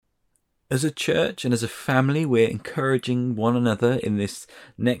As a church and as a family, we're encouraging one another in this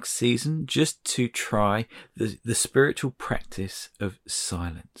next season just to try the spiritual practice of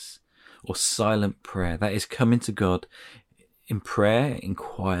silence or silent prayer. That is coming to God in prayer, in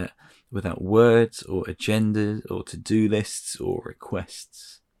quiet, without words or agendas or to-do lists or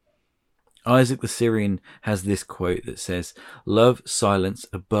requests. Isaac the Syrian has this quote that says, "Love silence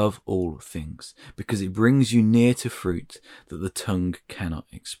above all things, because it brings you near to fruit that the tongue cannot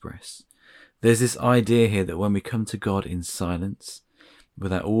express." There's this idea here that when we come to God in silence,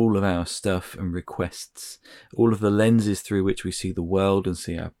 without all of our stuff and requests, all of the lenses through which we see the world and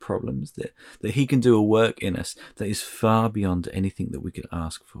see our problems, that he can do a work in us that is far beyond anything that we could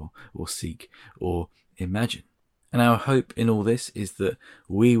ask for or seek or imagine. And our hope in all this is that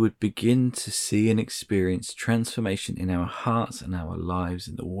we would begin to see and experience transformation in our hearts and our lives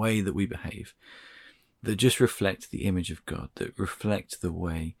and the way that we behave, that just reflect the image of God, that reflect the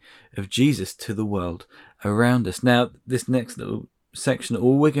way of Jesus to the world around us. Now, this next little section,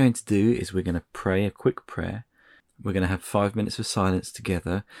 all we're going to do is we're going to pray a quick prayer. We're going to have 5 minutes of silence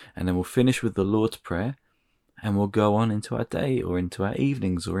together, and then we'll finish with the Lord's Prayer, and we'll go on into our day or into our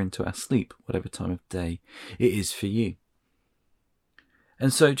evenings or into our sleep, whatever time of day it is for you.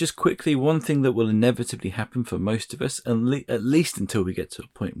 And so just quickly, one thing that will inevitably happen for most of us, at least until we get to a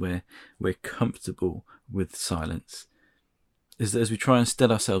point where we're comfortable with silence, is that as we try and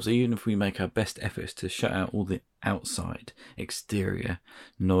still ourselves, even if we make our best efforts to shut out all the outside, exterior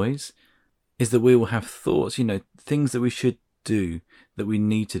noise, is that we will have thoughts, things that we should do, that we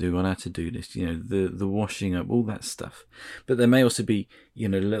need to do on our to-do list, the washing up, all that stuff. But there may also be,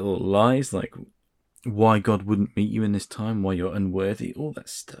 little lies like why God wouldn't meet you in this time, why you're unworthy, all that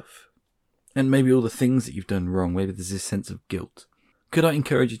stuff. And maybe all the things that you've done wrong. Maybe there's this sense of guilt. Could I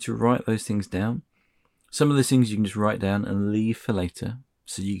encourage you to write those things down? Some of those things you can just write down and leave for later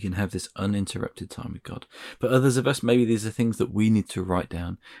so you can have this uninterrupted time with God. But others of us, maybe these are things that we need to write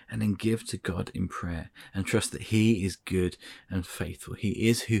down and then give to God in prayer and trust that he is good and faithful. He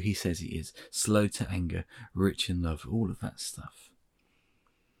is who he says he is, slow to anger, rich in love, all of that stuff.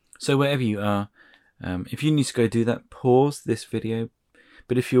 So wherever you are, if you need to go do that, pause this video.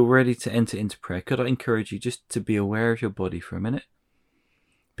 But if you're ready to enter into prayer, could I encourage you just to be aware of your body for a minute?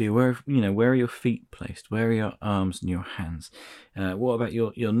 Be aware of, where are your feet placed? Where are your arms and your hands? What about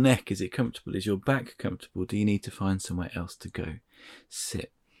your neck? Is it comfortable? Is your back comfortable? Do you need to find somewhere else to go?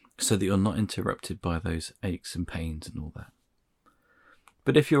 Sit, so that you're not interrupted by those aches and pains and all that.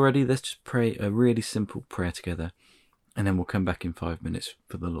 But if you're ready, let's just pray a really simple prayer together, and then we'll come back in 5 minutes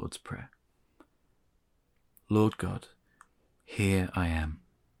for the Lord's Prayer. Lord God, here I am.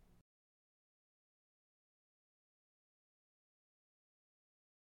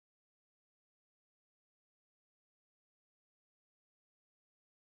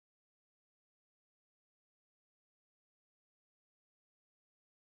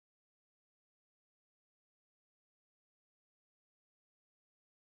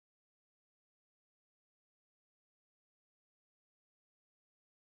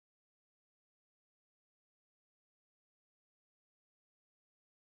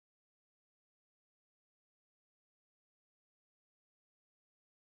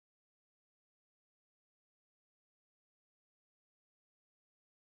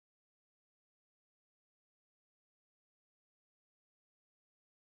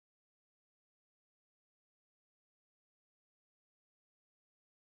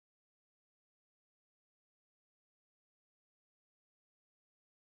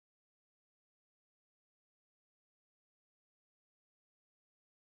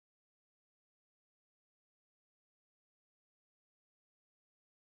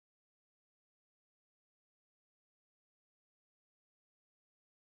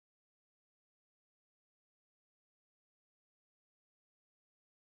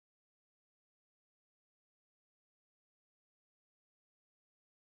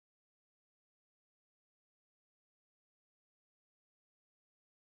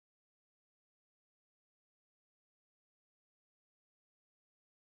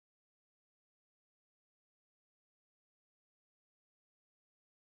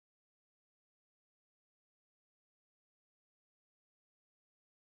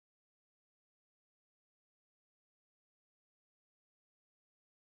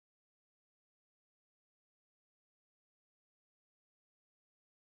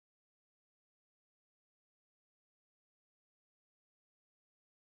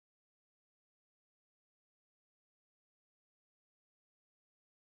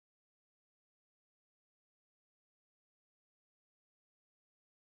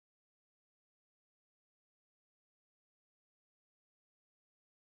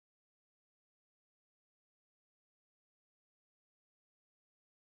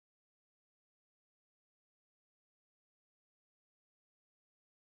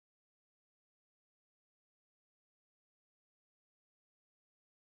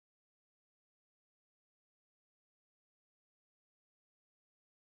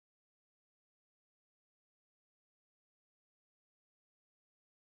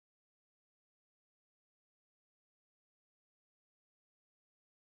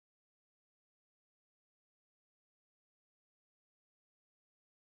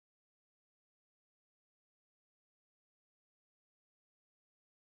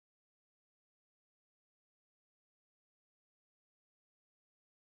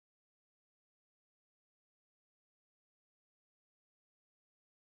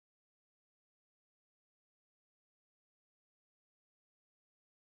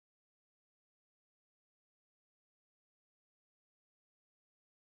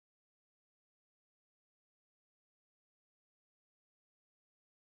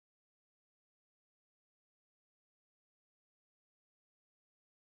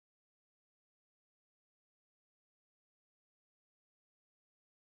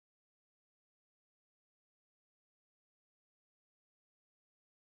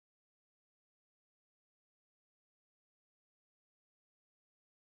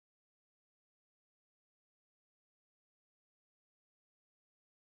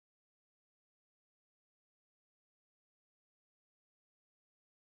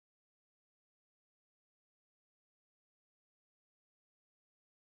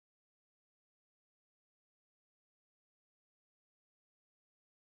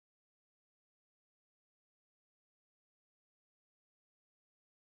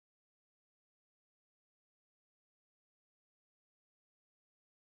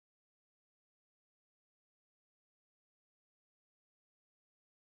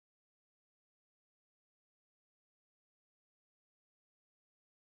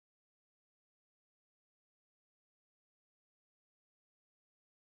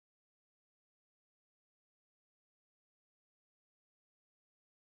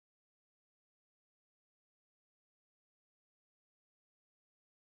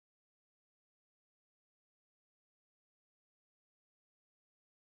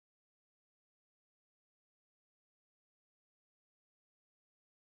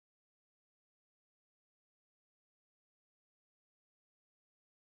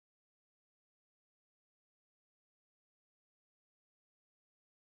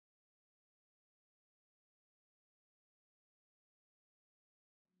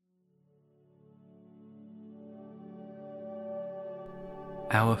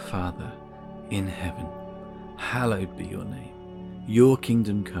 Our Father in heaven, hallowed be your name. Your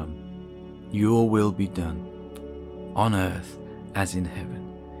kingdom come, your will be done, on earth as in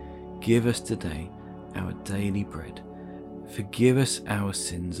heaven. Give us today our daily bread. Forgive us our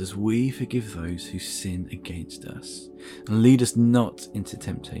sins as we forgive those who sin against us. And lead us not into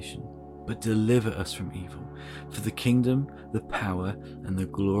temptation, but deliver us from evil. For the kingdom, the power, and the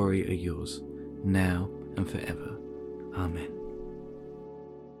glory are yours, now and forever. Amen.